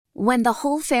When the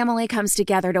whole family comes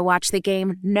together to watch the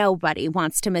game, nobody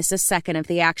wants to miss a second of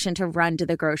the action to run to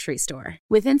the grocery store.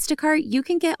 With Instacart, you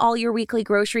can get all your weekly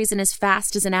groceries in as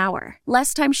fast as an hour.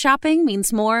 Less time shopping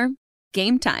means more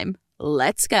game time.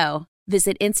 Let's go.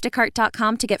 Visit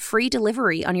instacart.com to get free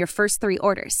delivery on your first 3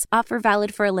 orders. Offer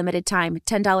valid for a limited time.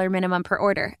 $10 minimum per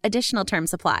order. Additional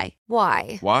terms apply.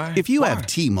 Why? If you have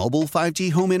T-Mobile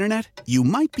 5G home internet, you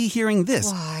might be hearing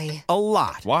this Why? a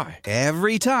lot. Why?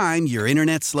 Every time your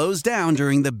internet slows down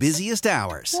during the busiest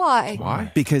hours.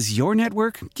 Why? Because your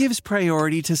network gives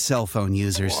priority to cell phone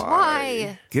users.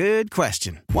 Why? Good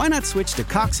question. Why not switch to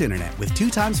Cox Internet with 2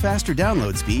 times faster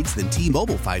download speeds than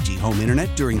T-Mobile 5G home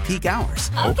internet during peak hours?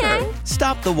 Okay.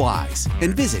 Stop the whys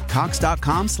and visit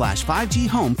cox.com/5G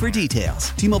home for details.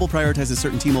 T-Mobile prioritizes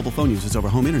certain T-Mobile phone users over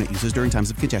home internet users during times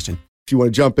of congestion. If you want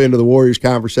to jump into the Warriors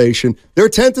conversation, they're a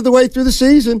tenth of the way through the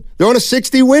season. They're on a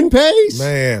 60-win pace.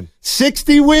 Man.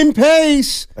 60-win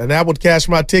pace. And that would cash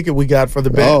my ticket we got for the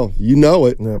bet. Oh, you know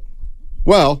it. Yep.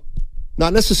 Well,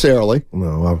 not necessarily.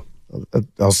 No, I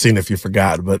was seeing if you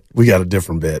forgot, but we got a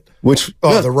different bet. Which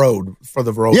the road for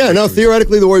the road. Yeah, no,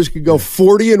 theoretically the Warriors could go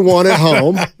 40-1 at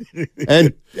home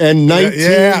and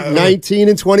 19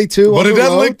 and 22 but on it the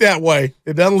doesn't road. look that way.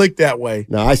 It doesn't look that way.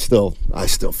 No, I still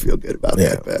feel good about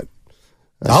that bet.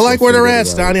 I like where they're at,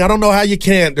 Steiny. I don't know how you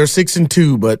can't. They're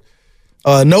 6-2, but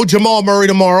no Jamal Murray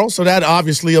tomorrow, so that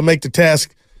obviously will make the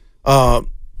task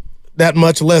that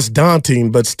much less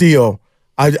daunting. But still,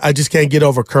 I just can't get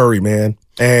over Curry, man.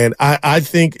 And I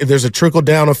think there's a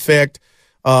trickle-down effect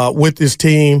with this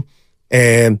team.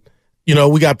 And, you know,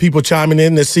 we got people chiming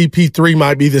in that CP3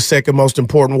 might be the second most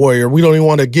important Warrior. We don't even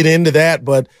want to get into that,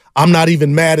 but I'm not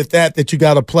even mad at that you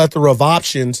got a plethora of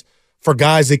options for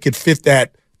guys that could fit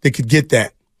that could get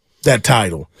that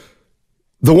title.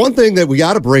 The one thing that we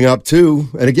got to bring up, too,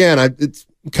 and again, it's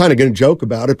kind of going to joke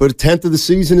about it, but a tenth of the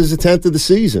season is a tenth of the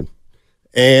season.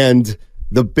 And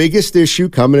the biggest issue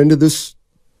coming into this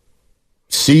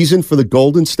season for the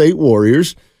Golden State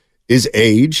Warriors is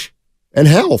age and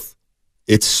health.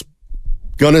 It's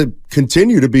going to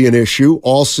continue to be an issue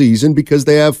all season because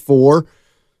they have 4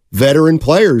 veteran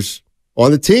players on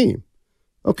the team.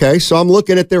 Okay, so I'm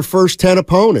looking at their first 10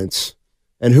 opponents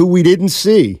and who we didn't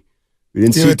see. We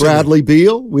didn't see Bradley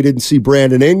Beal. We didn't see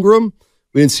Brandon Ingram.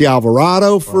 We didn't see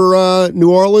Alvarado for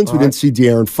New Orleans. We didn't see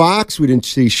De'Aaron Fox. We didn't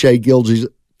see Shai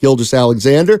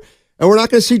Gilgeous-Alexander. And we're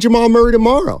not going to see Jamal Murray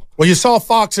tomorrow. Well, you saw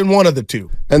Fox in one of the two.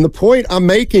 And the point I'm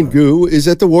making, Goo, is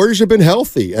that the Warriors have been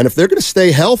healthy. And if they're going to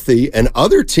stay healthy and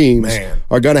other teams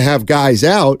are going to have guys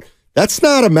out, that's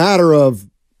not a matter of,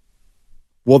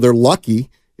 well, they're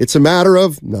lucky. It's a matter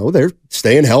of, no, they're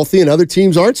staying healthy and other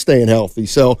teams aren't staying healthy.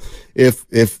 So if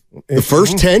the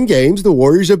first 10 games, the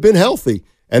Warriors have been healthy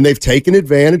and they've taken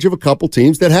advantage of a couple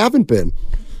teams that haven't been.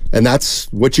 And that's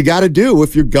what you got to do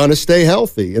if you're going to stay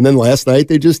healthy. And then last night,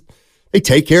 they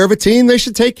take care of a team they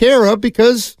should take care of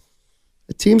because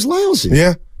the team's lousy.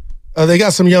 Yeah. They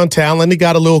got some young talent. They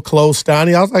got a little close,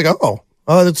 Steiny. I was like,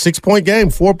 the 6-point game,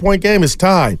 4-point game is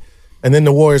tied. And then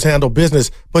the Warriors handle business.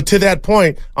 But to that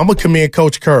point, I'm going to commend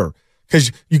Coach Kerr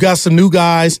because you got some new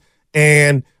guys,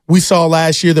 and we saw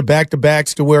last year the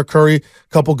back-to-backs to where Curry, a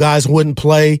couple guys wouldn't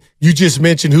play. You just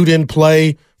mentioned who didn't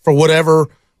play for whatever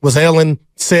was ailing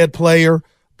said player.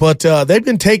 But they've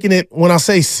been taking it, when I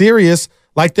say serious,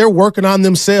 like they're working on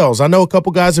themselves. I know a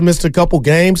couple guys have missed a couple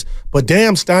games, but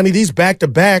damn, Steiny, these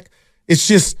back-to-back, it's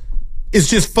just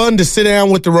fun to sit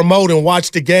down with the remote and watch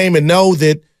the game and know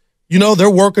that, you know, they're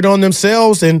working on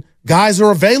themselves and guys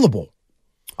are available.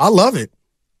 I love it.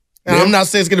 And I'm not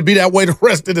saying it's going to be that way the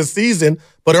rest of the season,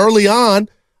 but early on,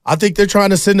 I think they're trying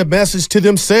to send a message to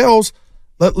themselves.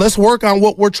 Let's work on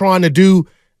what we're trying to do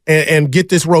and get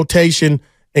this rotation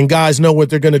and guys know what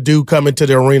they're going to do coming to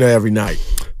the arena every night.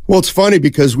 Well, it's funny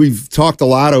because we've talked a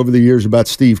lot over the years about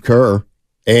Steve Kerr,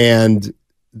 and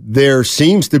there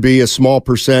seems to be a small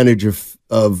percentage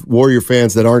of Warrior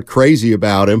fans that aren't crazy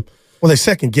about him. Well, they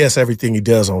second guess everything he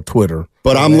does on Twitter.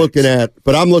 But I'm looking at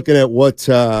what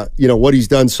what he's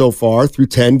done so far through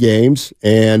 10 games,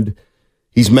 and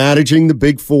he's managing the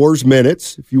Big Four's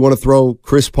minutes. If you want to throw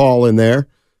Chris Paul in there,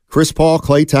 Chris Paul,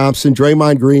 Klay Thompson,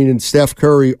 Draymond Green, and Steph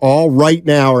Curry all right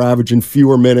now are averaging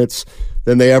fewer minutes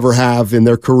than they ever have in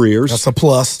their careers. That's a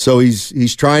plus. So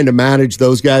he's trying to manage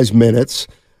those guys' minutes.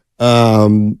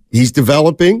 He's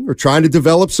developing or trying to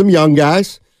develop some young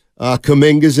guys.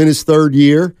 Kuminga's in his 3rd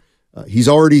year. He's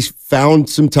already found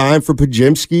some time for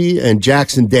Podziemski and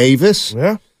Jackson Davis.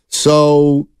 Yeah.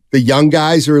 So the young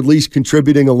guys are at least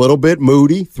contributing a little bit.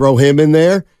 Moody, throw him in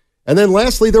there. And then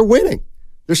lastly, they're winning.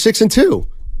 They're 6-2.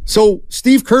 So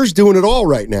Steve Kerr's doing it all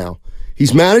right now.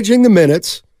 He's managing the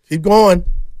minutes. Keep going.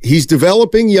 he's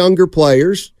developing younger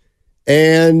players,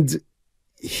 and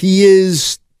he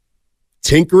is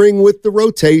tinkering with the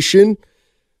rotation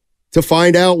to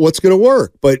find out what's going to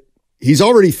work. But he's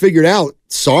already figured out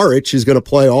Saric is going to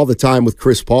play all the time with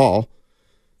Chris Paul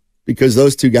because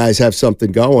those two guys have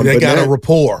something going. They got a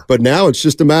rapport. But now it's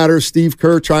just a matter of Steve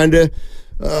Kerr trying to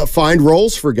find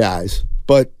roles for guys.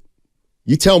 But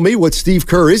you tell me what Steve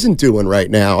Kerr isn't doing right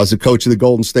now as a coach of the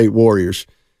Golden State Warriors.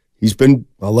 He's been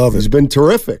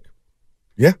terrific.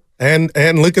 Yeah. And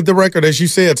look at the record, as you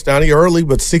said, Steiny, early,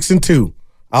 but 6-2.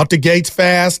 Out the gates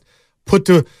fast,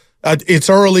 it's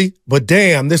early, but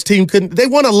damn, this team couldn't. They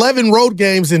won 11 road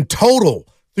games in total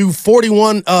through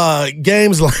 41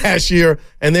 games last year,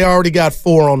 and they already got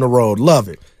 4 on the road. Love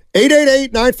it.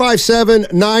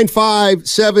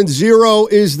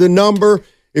 888-957-9570 is the number.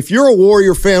 If you're a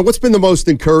Warrior fan, what's been the most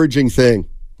encouraging thing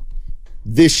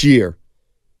this year?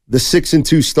 The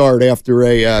 6-2 start after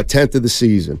a 10th of the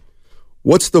season.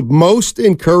 What's the most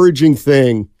encouraging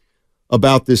thing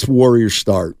about this Warrior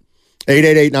start?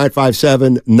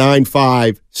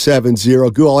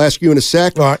 888-957-9570. Goo, I'll ask you in a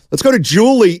sec. All right. Let's go to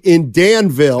Julie in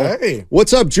Danville. Hey.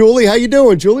 What's up, Julie? How you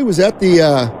doing? Julie was at the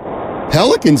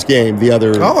Pelicans game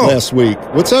last week.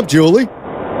 What's up, Julie?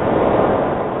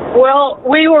 Well,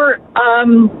 we were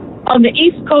on the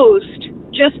East Coast.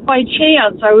 Just by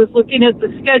chance, I was looking at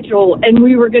the schedule, and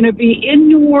we were going to be in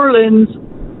New Orleans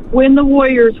when the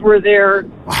Warriors were there,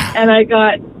 and I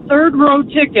got third-row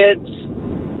tickets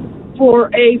for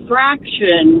a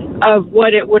fraction of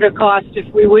what it would have cost if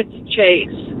we went to Chase.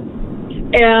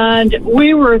 And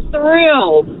we were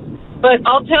thrilled. But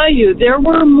I'll tell you, there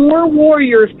were more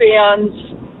Warrior fans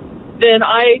than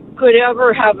I could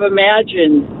ever have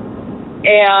imagined.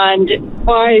 And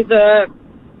by the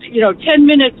 10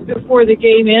 minutes before the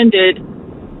game ended,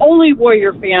 only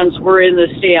Warrior fans were in the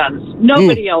stands.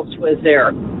 Nobody else was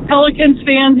there. Pelicans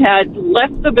fans had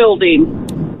left the building.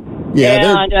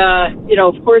 Yeah, and,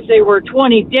 of course, they were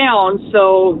 20 down,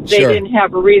 so they didn't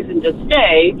have a reason to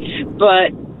stay.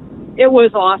 But it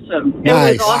was awesome. It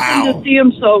was awesome to see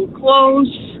them so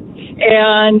close.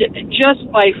 And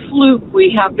just by fluke,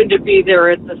 we happened to be there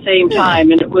at the same time.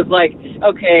 And it was like,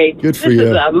 okay, this is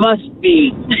a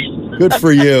must-be. Good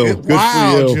for you. Good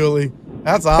for you, Julie.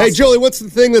 That's awesome. Hey, Julie, what's the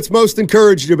thing that's most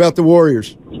encouraged you about the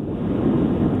Warriors?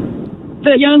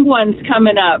 The young ones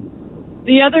coming up.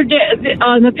 The other day,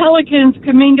 on the Pelicans,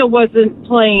 Kuminga wasn't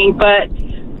playing, but,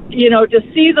 to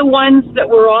see the ones that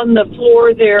were on the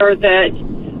floor there that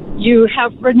you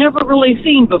have never really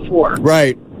seen before.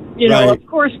 Right. Of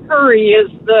course, Curry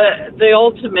is the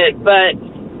ultimate, but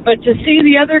to see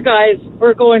the other guys,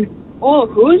 we're going, oh,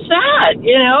 who's that?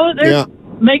 They're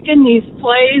making these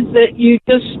plays that you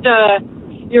just,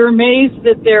 you're amazed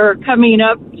that they're coming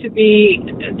up to be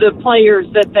the players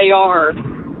that they are.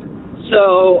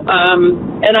 So,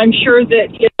 and I'm sure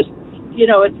that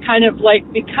it's kind of like,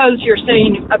 because you're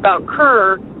saying about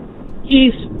Kerr,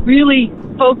 he's really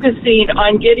focusing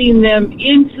on getting them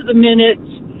into the minutes,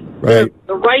 the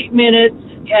right minutes,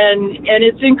 and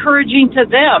it's encouraging to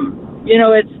them.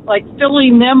 It's like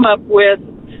filling them up with,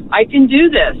 I can do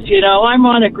this. I'm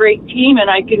on a great team and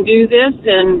I can do this,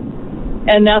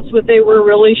 and that's what they were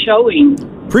really showing.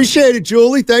 Appreciate it,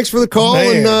 Julie. Thanks for the call,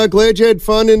 and glad you had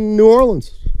fun in New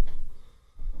Orleans.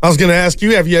 I was going to ask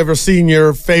you, have you ever seen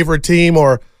your favorite team,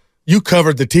 or you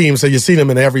covered the team, so you've seen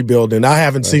them in every building. I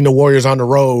haven't seen the Warriors on the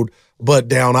road, but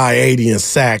down I-80 in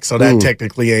Sac, so that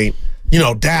technically ain't,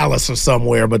 Dallas or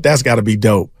somewhere, but that's got to be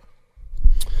dope.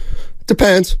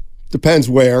 Depends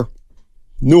where.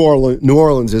 New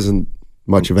Orleans isn't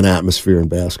much of an atmosphere in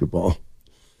basketball.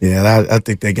 Yeah, I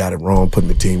think they got it wrong putting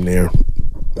the team there.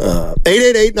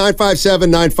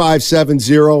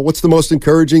 888-957-9570. What's the most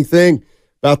encouraging thing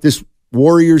about this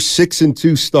Warriors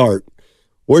 6-2 start?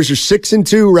 Warriors are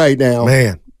 6-2 right now.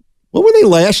 Man, what were they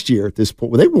last year at this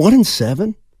point? Were they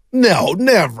 1-7? No,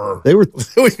 never. They were.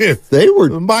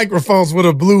 The microphones would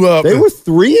have blew up. They were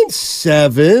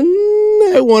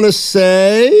 3-7. I want to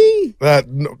say.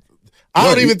 No, I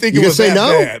don't even think it was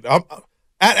that bad.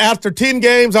 After 10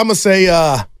 games, I'm gonna say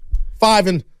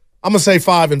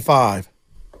 5-5.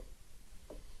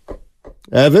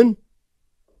 Evan?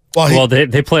 Well,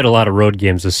 they played a lot of road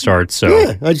games to start, so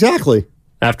yeah, exactly.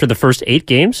 After the first 8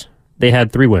 games, they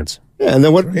had 3 wins. Yeah, and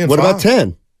then what about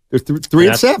 10? They're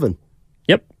 3-7.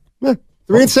 Yep. Yeah,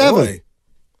 3-7. Boy.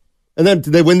 And then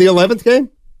did they win the 11th game?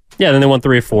 Yeah, then they won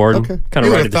 3 or 4 and kind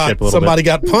of righted the ship a little somebody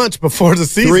bit. got punched before the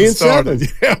season started.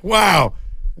 3-7. Yeah, wow.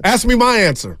 Ask me my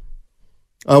answer.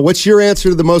 What's your answer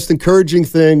to the most encouraging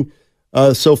thing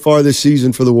so far this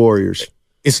season for the Warriors?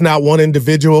 It's not one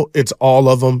individual. It's all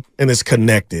of them, and it's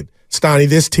connected. Steiny,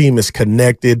 this team is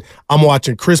connected. I'm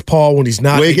watching Chris Paul when he's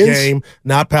not Wiggins? in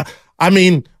the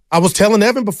game. I was telling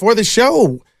Evan before the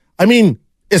show,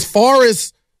 as far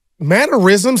as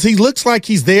mannerisms, he looks like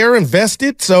he's there,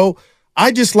 invested. So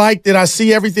I just like that I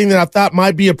see everything that I thought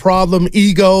might be a problem.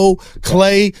 Ego,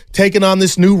 Clay taking on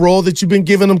this new role that you've been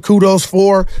giving them kudos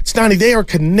for. Steiny, they are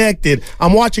connected.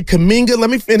 I'm watching Kuminga. Let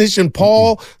me finish. And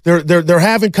Paul, they're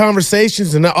having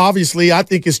conversations, and obviously I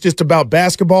think it's just about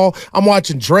basketball. I'm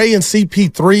watching Dre and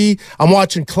CP3. I'm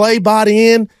watching Clay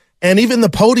body in. And even the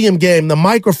podium game, the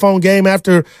microphone game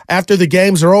after the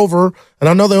games are over. And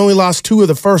I know they only lost 2 of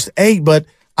the first 8, but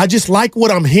I just like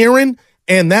what I'm hearing.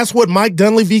 And that's what Mike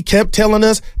Dunleavy kept telling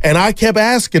us. And I kept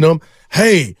asking him,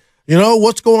 hey,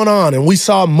 what's going on? And we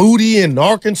saw Moody in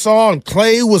Arkansas and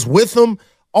Clay was with them.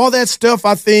 All that stuff,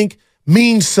 I think,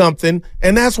 means something.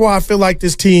 And that's why I feel like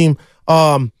this team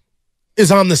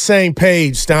is on the same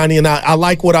page, Steiny, and I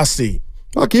like what I see.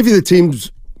 I'll give you the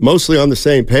team's mostly on the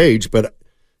same page, but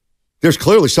there's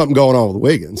clearly something going on with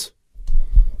Wiggins.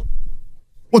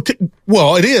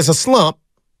 Well, it is a slump.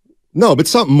 No, but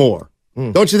something more.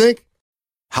 Don't you think?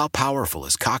 How powerful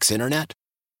is Cox Internet?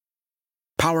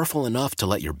 Powerful enough to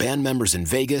let your band members in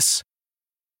Vegas,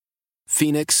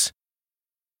 Phoenix,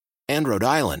 and Rhode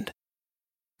Island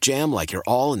jam like you're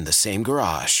all in the same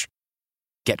garage.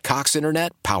 Get Cox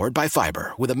Internet powered by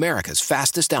fiber with America's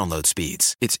fastest download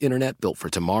speeds. It's internet built for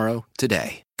tomorrow,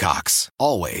 today. Cox,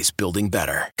 always building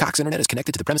better. Cox Internet is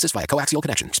connected to the premises via coaxial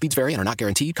connection. Speeds vary and are not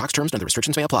guaranteed. Cox terms and other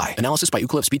restrictions may apply. Analysis by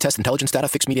Ookla of Speed Test Intelligence data.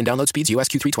 Fixed median download speeds. US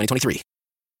Q3 2023.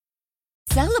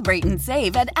 Celebrate and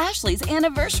save at Ashley's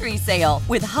Anniversary Sale.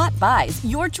 With Hot Buys,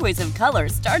 your choice of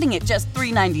colors starting at just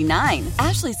 $3.99.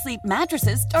 Ashley Sleep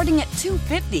mattresses starting at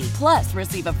 $2.50. Plus,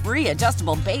 receive a free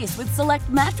adjustable base with select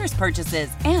mattress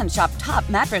purchases. And shop top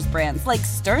mattress brands like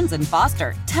Stearns &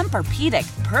 Foster,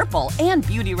 Tempur-Pedic, Purple, and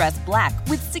Beautyrest Black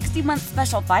with 60-month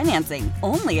special financing.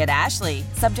 Only at Ashley.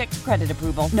 Subject to credit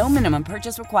approval. No minimum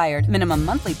purchase required. Minimum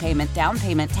monthly payment, down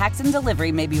payment, tax, and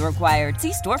delivery may be required.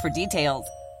 See store for details.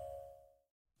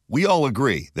 We all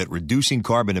agree that reducing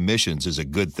carbon emissions is a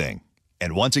good thing.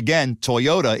 And once again,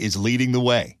 Toyota is leading the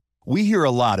way. We hear a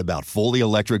lot about fully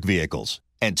electric vehicles,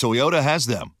 and Toyota has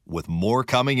them, with more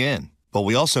coming in. But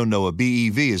we also know a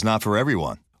BEV is not for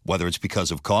everyone, whether it's because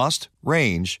of cost,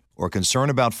 range, or concern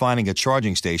about finding a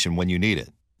charging station when you need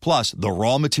it. Plus, the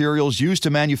raw materials used to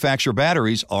manufacture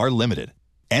batteries are limited.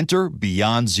 Enter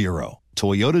Beyond Zero,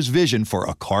 Toyota's vision for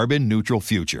a carbon-neutral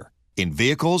future. In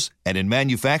vehicles and in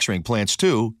manufacturing plants,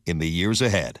 too, in the years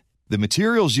ahead. The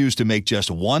materials used to make just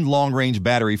one long-range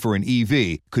battery for an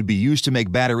EV could be used to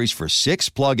make batteries for 6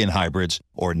 plug-in hybrids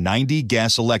or 90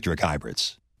 gas-electric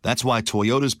hybrids. That's why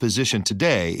Toyota's position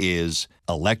today is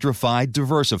electrified,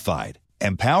 diversified,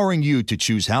 empowering you to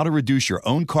choose how to reduce your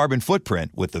own carbon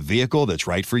footprint with the vehicle that's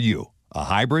right for you, a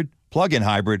hybrid, plug-in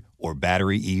hybrid, or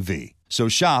battery EV. So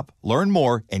shop, learn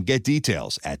more, and get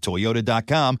details at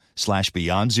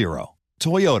toyota.com/beyond zero.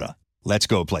 Toyota, let's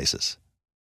go places.